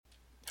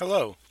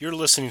Hello, you're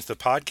listening to the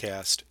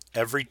podcast,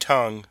 Every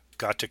Tongue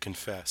Got to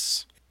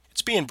Confess.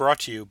 It's being brought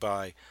to you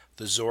by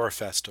the Zora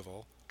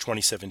Festival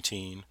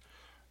 2017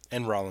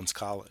 and Rollins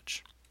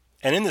College.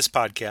 And in this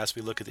podcast,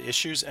 we look at the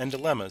issues and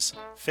dilemmas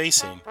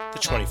facing the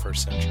 21st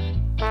century.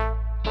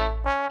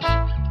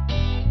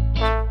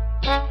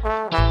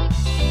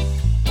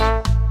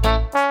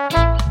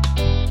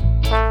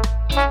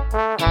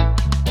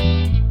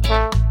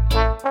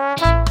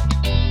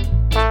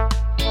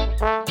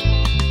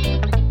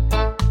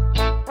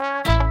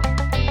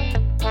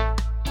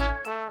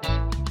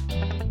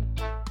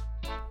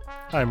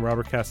 Hi, I'm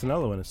Robert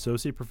Casanello, an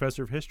Associate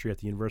Professor of History at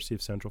the University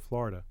of Central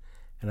Florida,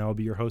 and I will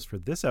be your host for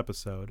this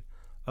episode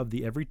of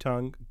the Every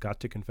Tongue Got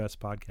to Confess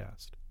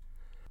podcast.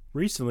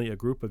 Recently, a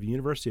group of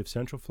University of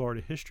Central Florida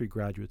history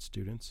graduate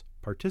students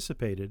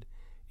participated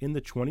in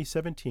the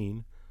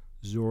 2017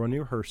 Zora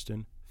Neale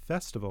Hurston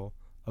Festival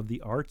of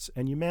the Arts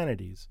and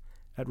Humanities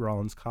at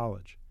Rollins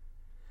College.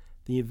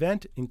 The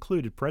event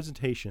included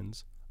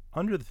presentations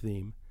under the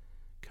theme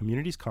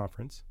Communities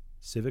Conference,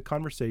 Civic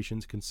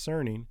Conversations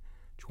Concerning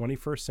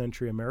 21st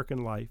Century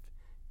American Life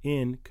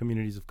in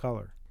Communities of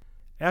Color.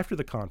 After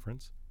the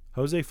conference,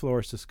 Jose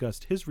Flores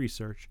discussed his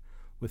research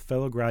with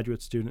fellow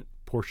graduate student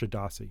Portia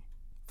Dossi.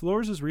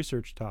 Flores'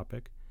 research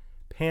topic,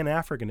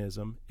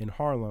 Pan-Africanism in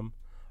Harlem,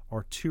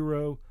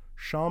 Arturo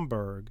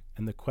Schomburg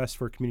and the Quest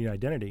for Community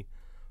Identity,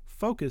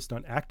 focused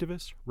on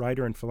activist,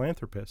 writer, and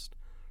philanthropist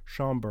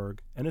Schomburg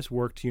and his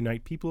work to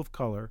unite people of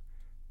color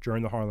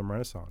during the Harlem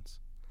Renaissance.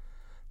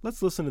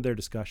 Let's listen to their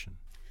discussion.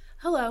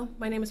 Hello,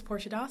 my name is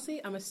Portia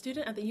Dossi. I'm a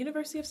student at the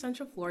University of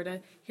Central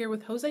Florida, here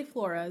with Jose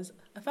Flores,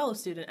 a fellow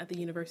student at the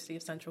University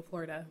of Central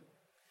Florida.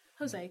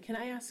 Jose, can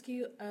I ask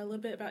you a little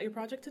bit about your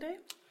project today?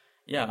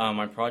 Yeah,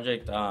 my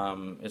project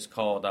is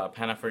called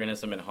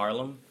Pan-Africanism in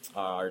Harlem,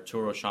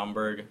 Arturo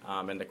Schomburg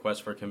and the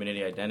Quest for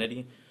Community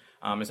Identity.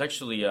 It's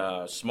actually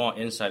a small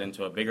insight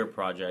into a bigger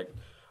project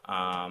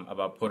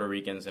about Puerto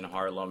Ricans in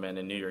Harlem and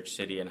in New York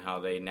City and how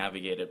they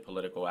navigated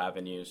political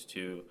avenues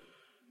to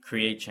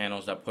create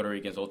channels that Puerto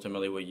Ricans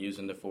ultimately would use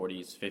in the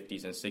 40s,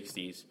 50s, and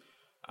 60s.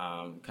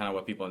 Kind of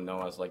what people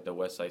know as like the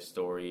West Side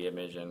Story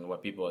image and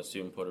what people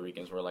assume Puerto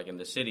Ricans were like in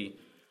the city.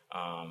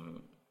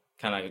 Kind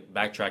of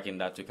backtracking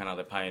that to kind of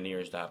the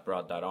pioneers that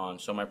brought that on.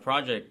 So my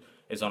project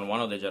is on one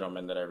of the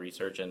gentlemen that I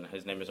research, and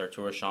his name is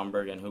Arturo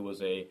Schomburg, and who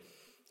was a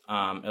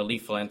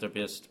elite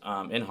philanthropist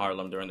in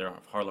Harlem during the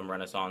Harlem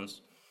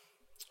Renaissance.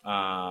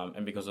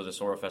 And because of the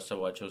Zora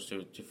Festival, I chose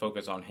to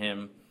focus on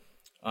him.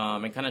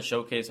 And kind of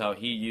showcase how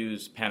he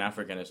used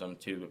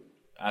Pan-Africanism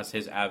as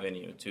his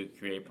avenue to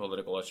create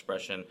political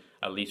expression,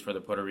 at least for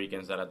the Puerto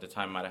Ricans that at the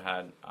time might have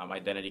had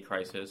identity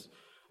crisis,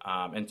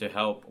 and to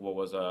help what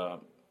was a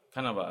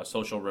kind of a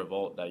social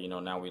revolt that,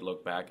 now we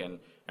look back and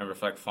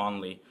reflect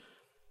fondly.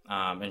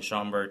 And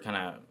Schomburg kind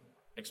of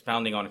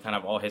expounding on kind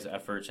of all his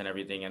efforts and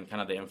everything and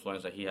kind of the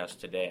influence that he has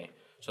today.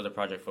 So the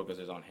project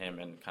focuses on him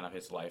and kind of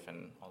his life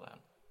and all that.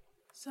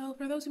 So,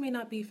 for those who may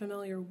not be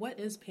familiar, what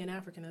is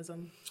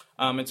Pan-Africanism?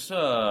 It's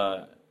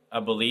a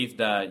belief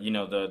that,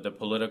 the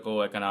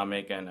political,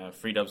 economic, and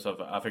freedoms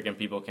of African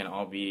people can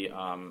all be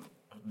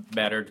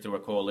bettered through a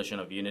coalition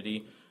of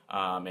unity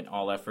in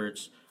all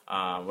efforts,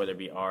 whether it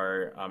be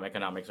art,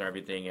 economics, or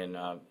everything.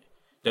 And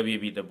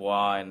W.E.B. Du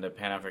Bois and the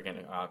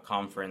Pan-African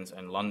Conference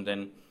in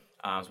London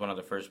is one of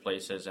the first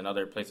places, and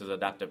other places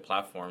adapted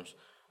platforms.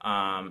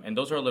 And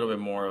those are a little bit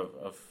more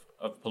of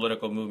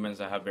political movements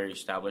that have very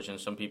established, and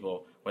some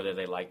people, whether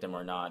they like them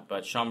or not.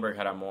 But Schomburg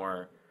had a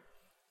more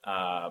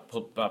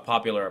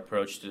popular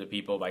approach to the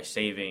people by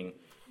saving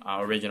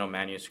original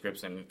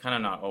manuscripts and kind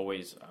of not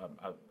always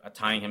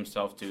tying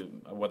himself to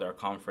whether a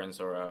conference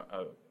or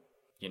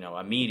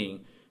a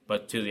meeting,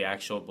 but to the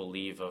actual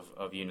belief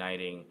of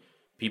uniting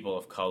people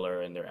of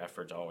color in their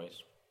efforts always.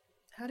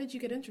 How did you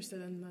get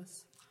interested in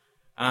this?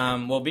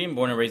 Well, being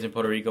born and raised in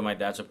Puerto Rico, my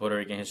dad's a Puerto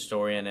Rican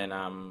historian, and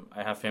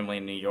I have family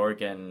in New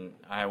York, and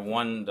I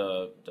won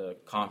the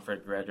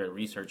Conference Graduate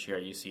Research here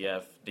at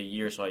UCF the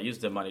year, so I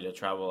used the money to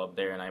travel up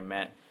there, and I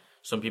met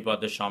some people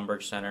at the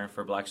Schomburg Center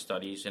for Black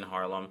Studies in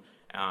Harlem,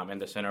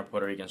 and the Center of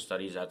Puerto Rican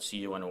Studies at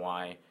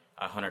CUNY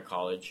Hunter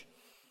College.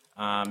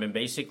 And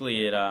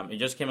basically, it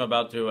just came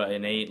about through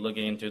innate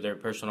looking into their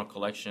personal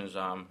collections.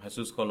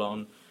 Jesus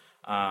Colon,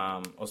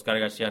 Oscar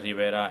Garcia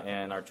Rivera,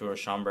 and Arturo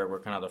Schomburg were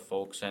kind of the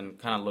folks, and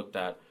kind of looked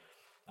at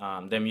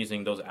them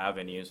using those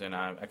avenues. And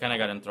I kind of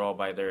got enthralled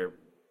by the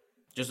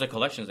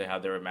collections they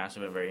have. They were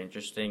massive and very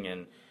interesting.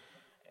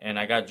 And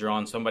I got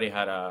drawn. Somebody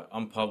had an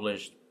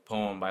unpublished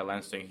poem by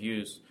Langston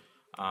Hughes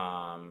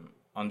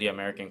on the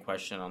American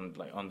question,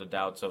 on the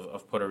doubts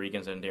of Puerto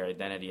Ricans and their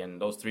identity.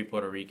 And those three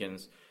Puerto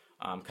Ricans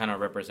kind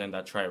of represent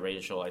that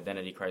triracial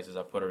identity crisis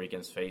that Puerto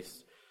Ricans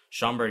faced.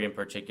 Schomburg in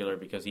particular,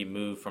 because he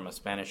moved from a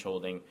Spanish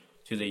holding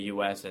to the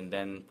U.S., and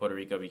then Puerto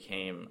Rico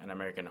became an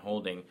American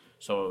holding.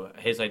 So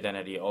his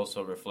identity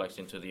also reflects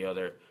into the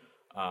other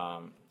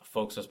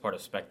folks as part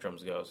of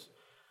Spectrums goes.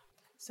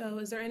 So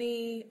is there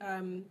any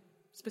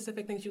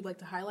specific things you'd like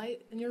to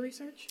highlight in your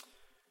research?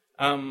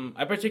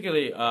 I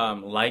particularly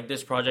like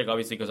this project,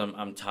 obviously, because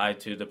I'm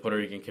tied to the Puerto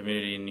Rican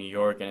community in New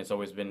York, and it's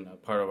always been a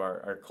part of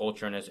our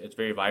culture, and it's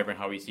very vibrant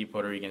how we see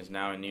Puerto Ricans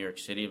now in New York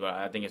City. But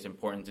I think it's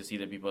important to see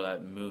the people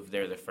that moved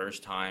there the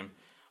first time.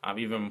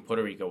 Even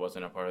Puerto Rico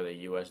wasn't a part of the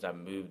U.S. that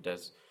moved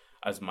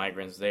as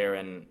migrants there,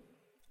 and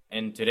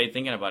today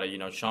thinking about it,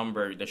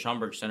 the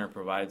Schomburg Center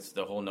provides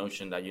the whole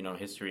notion that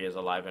history is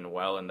alive and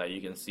well, and that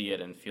you can see it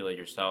and feel it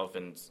yourself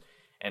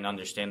and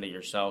understand it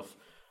yourself.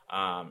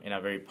 In a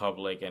very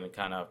public and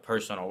kind of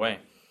personal way.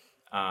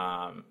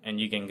 And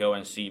you can go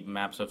and see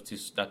maps of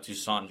that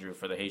Toussaint drew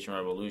for the Haitian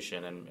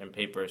Revolution and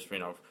papers,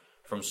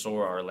 from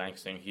Sora or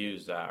Langston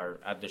Hughes that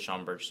are at the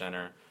Schomburg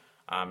Center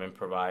and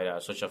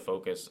provide such a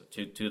focus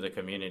to the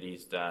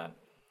communities that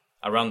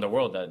around the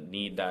world that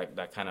need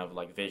that kind of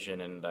like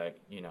vision and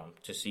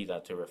to see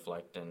that, to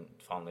reflect and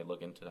fondly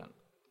look into that.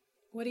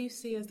 What do you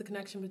see as the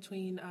connection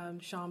between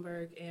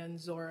Schomburg and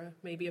Zora,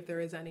 maybe if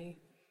there is any?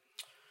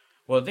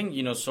 Well, I think,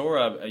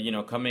 Sora,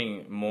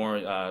 coming more,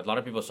 a lot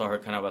of people saw her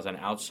kind of as an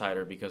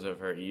outsider because of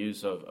her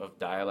use of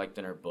dialect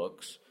in her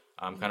books,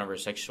 kind of her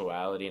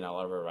sexuality in a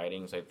lot of her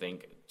writings, I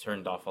think,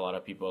 turned off a lot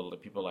of people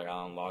like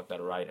Alan Locke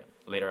that write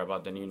later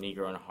about the new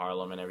Negro in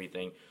Harlem and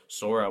everything.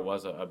 Sora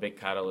was a big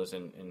catalyst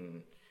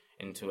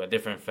into a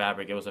different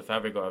fabric. It was a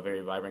fabric of a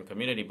very vibrant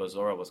community, but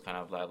Zora was kind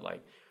of that,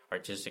 like,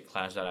 artistic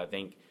clash that I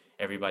think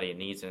everybody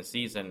needs and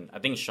sees. And I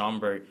think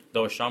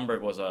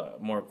Schomburg was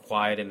more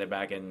quiet in the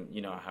back and,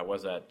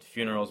 was at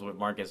funerals with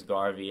Marcus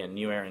Garvey and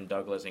knew Aaron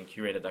Douglas and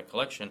curated that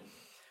collection.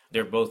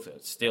 They're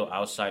both still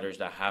outsiders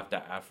that have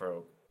the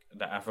Afro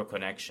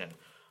connection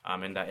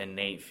and that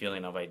innate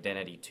feeling of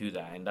identity to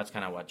that. And that's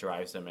kind of what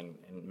drives them and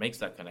makes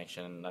that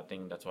connection. And I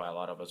think that's why a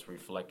lot of us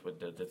reflect with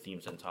the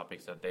themes and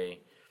topics that they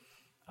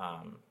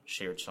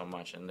shared so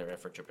much in their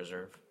effort to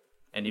preserve.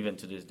 And even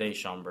to this day,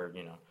 Schomburg,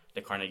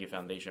 the Carnegie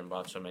Foundation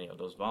bought so many of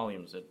those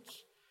volumes.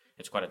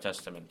 It's quite a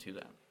testament to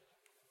that.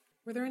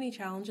 Were there any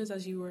challenges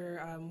as you were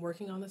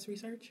working on this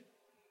research?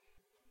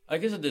 I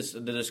guess the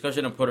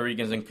discussion of Puerto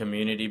Ricans and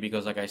community,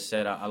 because like I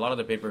said, a lot of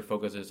the paper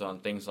focuses on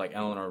things like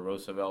Eleanor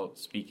Roosevelt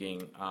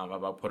speaking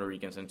about Puerto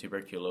Ricans and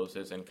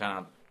tuberculosis and kind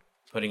of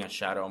putting a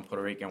shadow on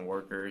Puerto Rican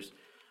workers.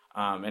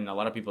 And a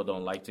lot of people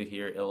don't like to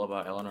hear ill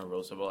about Eleanor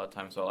Roosevelt at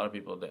times. So a lot of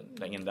people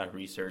in that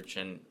research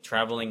and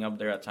traveling up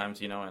there at times,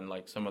 and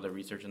like some of the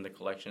research in the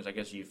collections, I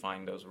guess you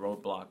find those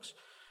roadblocks.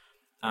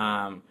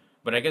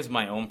 But I guess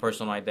my own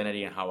personal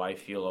identity and how I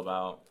feel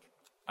about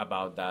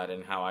that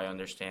and how I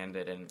understand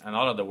it and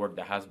all of the work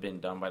that has been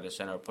done by the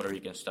Center of Puerto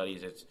Rican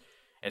Studies,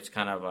 it's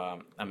kind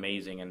of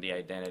amazing, and the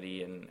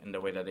identity and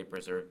the way that they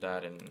preserve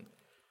that and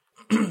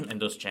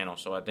and those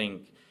channels. So I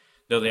think,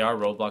 though they are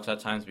roadblocks at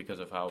times because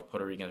of how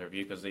Puerto Ricans are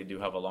viewed, because they do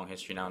have a long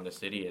history now in the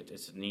city,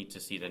 it's neat to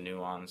see the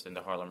nuance in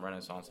the Harlem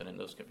Renaissance and in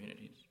those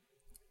communities.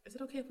 Is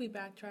it okay if we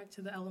backtrack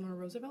to the Eleanor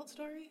Roosevelt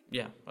story?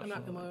 Yeah,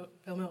 absolutely.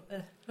 I'm not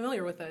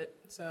familiar with it,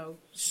 so...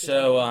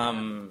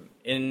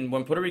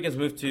 when Puerto Ricans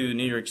moved to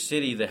New York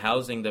City, the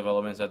housing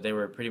developments that they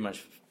were pretty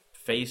much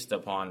faced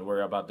upon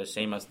were about the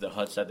same as the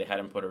huts that they had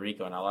in Puerto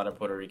Rico, and a lot of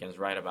Puerto Ricans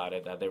write about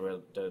it, that they were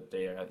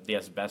the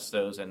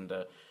asbestos and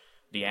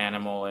the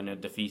animal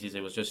and the feces,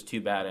 it was just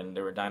too bad, and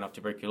they were dying of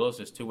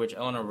tuberculosis, to which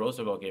Eleanor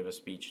Roosevelt gave a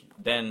speech.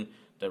 Then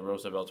the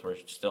Roosevelts were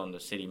still in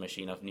the city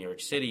machine of New York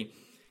City,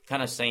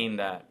 kind of saying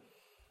that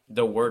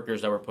the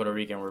workers that were Puerto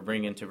Rican were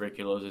bringing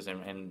tuberculosis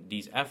and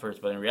these efforts,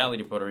 but in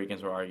reality, Puerto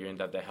Ricans were arguing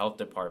that the health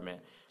department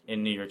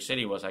in New York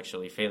City was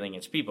actually failing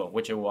its people,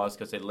 which it was,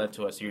 because it led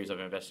to a series of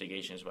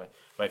investigations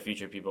by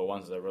future people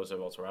once the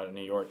Roosevelts were out of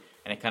New York,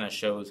 and it kind of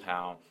shows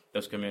how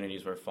those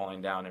communities were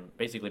falling down and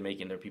basically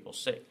making their people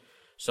sick.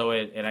 So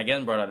it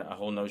again brought a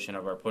whole notion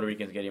of our Puerto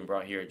Ricans getting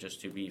brought here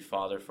just to be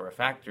fodder for a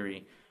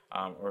factory,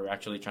 or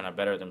actually trying to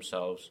better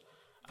themselves.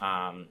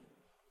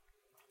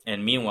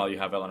 And meanwhile, you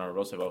have Eleanor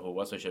Roosevelt, who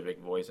was such a big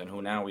voice, and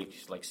who now we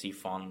see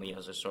fondly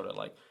as a sort of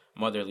like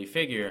motherly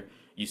figure.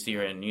 You see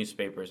her in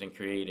newspapers and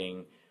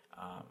creating,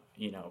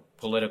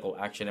 political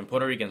action. And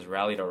Puerto Ricans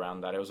rallied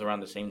around that. It was around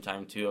the same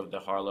time too of the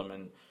Harlem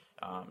and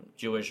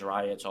Jewish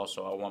riots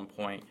also at one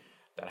point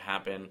that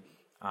happened.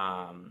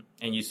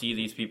 And you see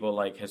these people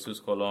like Jesus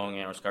Colon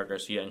and Oscar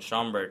Garcia and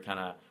Schomburg kind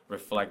of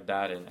reflect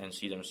that and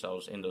see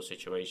themselves in those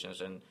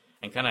situations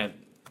and kind of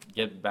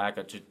get back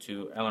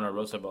to Eleanor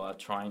Roosevelt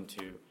trying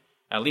to,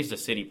 at least the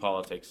city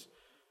politics,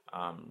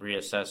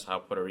 reassess how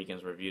Puerto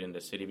Ricans were viewed in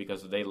the city,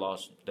 because they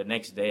lost the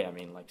next day.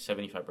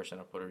 75%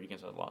 of Puerto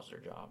Ricans had lost their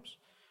jobs.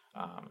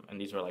 And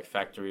these were like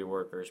factory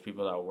workers,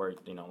 people that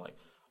worked,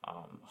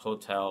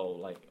 hotel,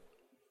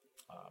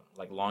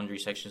 like laundry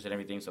sections and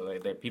everything. So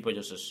they people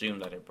just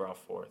assumed that it brought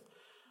forth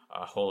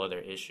a whole other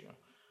issue.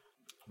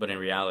 But in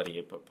reality,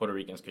 Puerto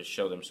Ricans could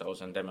show themselves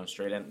and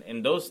demonstrate.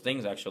 And those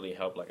things actually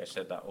help, like I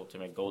said, that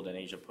ultimate golden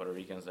age of Puerto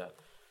Ricans that,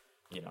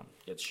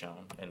 gets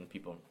shown and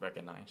people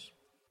recognize.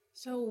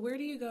 So where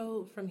do you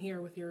go from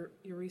here with your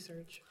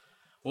research?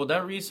 Well,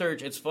 that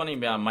research, it's funny,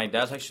 my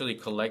dad's actually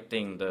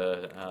collecting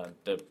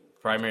the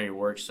primary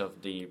works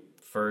of the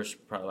first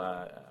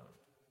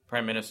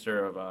Prime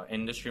Minister of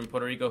Industry in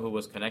Puerto Rico, who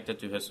was connected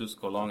to Jesus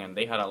Colon, and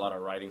they had a lot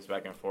of writings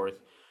back and forth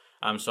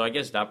So I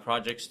guess that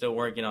project's still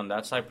working on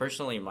that side.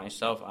 Personally,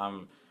 myself,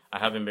 I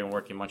haven't been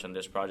working much on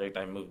this project.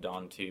 I moved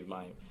on to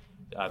my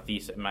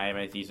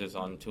MA thesis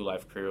on Two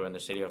Life Crew in the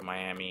city of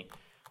Miami,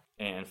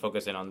 and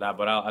focusing on that.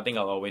 But I think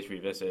I'll always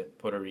revisit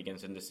Puerto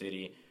Ricans in the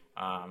city,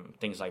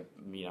 things like,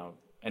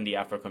 in the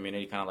Afro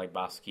community, kind of like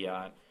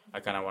Basquiat. I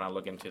kind of want to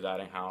look into that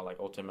and how, like,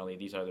 ultimately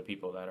these are the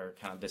people that are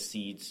kind of the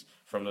seeds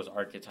from those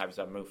archetypes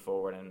that move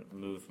forward and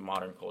move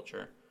modern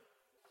culture.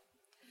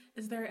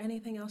 Is there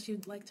anything else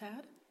you'd like to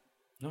add?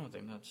 No, I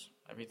think that's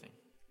everything.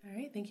 All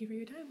right. Thank you for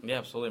your time. Yeah,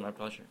 absolutely. My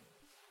pleasure.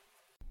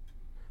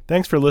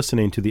 Thanks for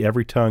listening to the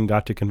Every Tongue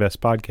Got to Confess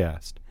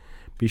podcast.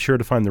 Be sure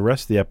to find the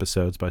rest of the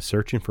episodes by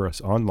searching for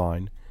us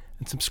online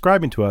and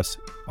subscribing to us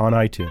on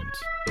iTunes.